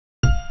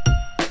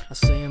I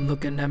see him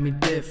looking at me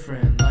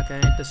different, like I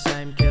ain't the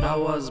same kid I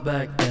was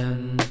back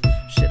then.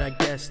 Shit, I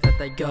guess that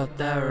they got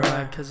that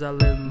right, cause I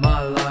live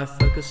my life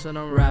focusing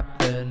on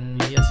rapping.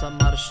 Yes, I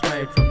might have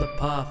strayed from the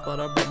path, but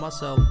I brought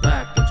myself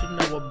back. Don't you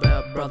know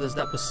about brothers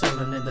that were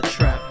selling in the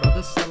trap?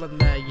 Brothers selling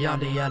their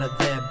yandi out of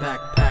their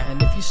backpack.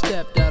 And if you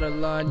stepped out of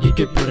line, you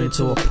get put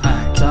into a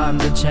pack.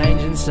 Times are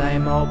changing,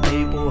 same old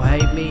people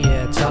hate me,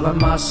 yeah, telling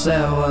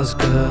myself was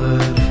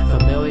good.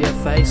 Familiar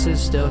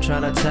faces still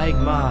trying to take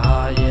my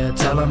heart, yeah,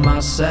 telling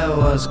myself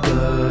was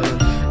good.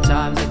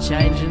 Times are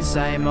changing,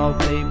 same old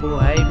people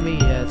hate me,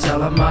 yeah,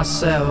 telling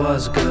myself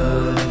was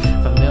good.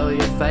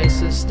 Familiar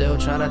faces still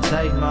trying to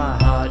take my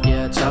heart,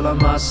 yeah, telling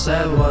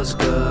myself was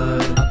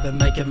good. I've been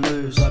making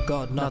moves, I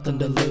got nothing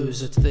to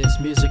lose. It's this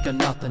music or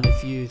nothing.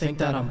 If you think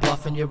that I'm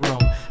bluffing, you're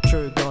wrong.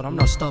 True God, I'm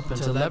not stopping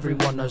till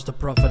everyone knows the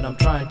profit. I'm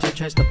trying to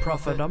chase the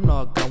profit, I'm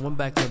not going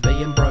back to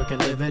being broken,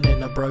 living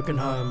in a broken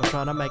home. I'm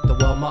trying to make the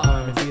world my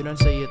own. If you don't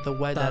see it the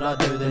way that I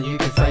do, then you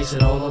can face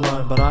it all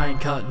alone. But I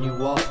ain't cutting you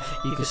off,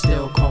 you can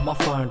still call my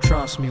phone,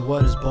 trust me,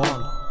 word is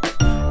bond.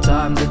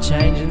 Times are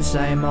changing,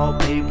 same old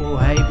people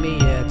hate me,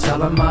 yeah,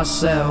 telling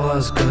myself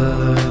was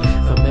good.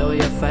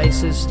 Familiar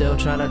faces still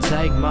trying to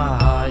take my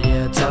heart,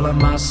 yeah, telling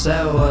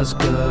myself was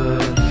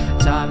good.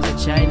 Times are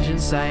changing,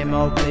 same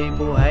old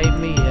people hate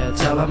me, yeah,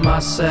 telling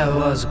myself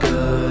was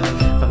good.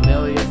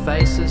 Familiar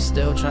faces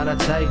still trying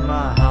to take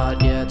my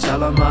heart, yeah,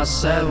 telling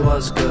myself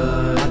was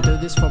good. I do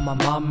this for my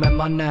mum and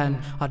my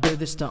nan, I do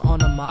this to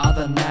honor my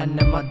other nan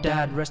and my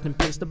dad. Rest in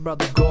peace to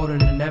brother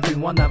Gordon and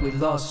everyone that we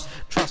lost.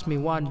 Trust me,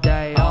 one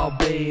day I'll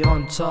be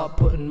on top,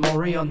 putting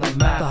Maury on the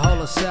map. The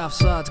whole of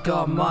Southside's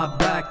got my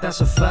back,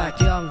 that's a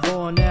fact. Young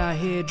Vaughn out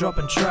here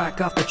dropping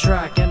track after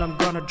track, and I'm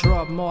gonna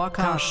drop more, I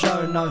can't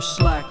show no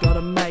slack.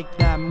 Gotta make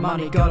that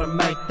money, gotta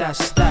make that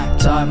stack.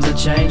 Times are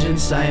changing,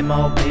 same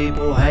old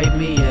people hate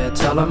me, yeah,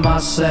 telling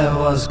myself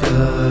was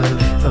good.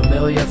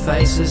 Familiar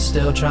faces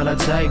still trying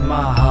to take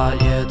my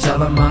heart, yeah,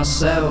 telling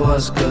myself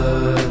was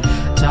good.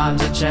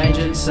 Times are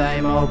changing,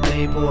 same old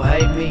people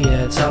hate me,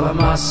 yeah, telling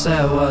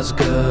myself was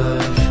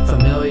good.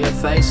 Familiar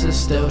faces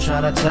still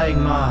trying to take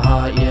my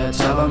heart, yeah,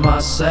 telling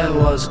myself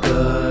was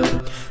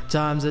good.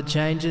 Times are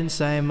changing,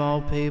 same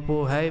old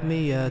people hate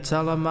me, yeah,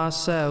 telling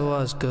myself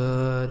was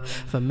good.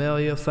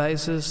 Familiar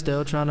faces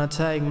still trying to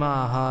take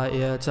my heart,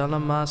 yeah,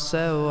 telling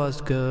myself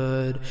was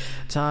good.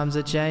 Times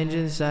are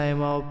changing,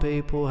 same old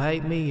people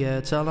hate me,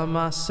 yeah, telling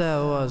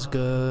myself was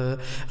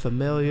good.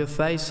 Familiar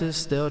faces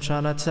still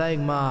trying to take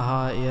my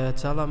heart, yeah,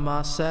 telling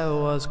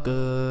myself was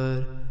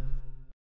good.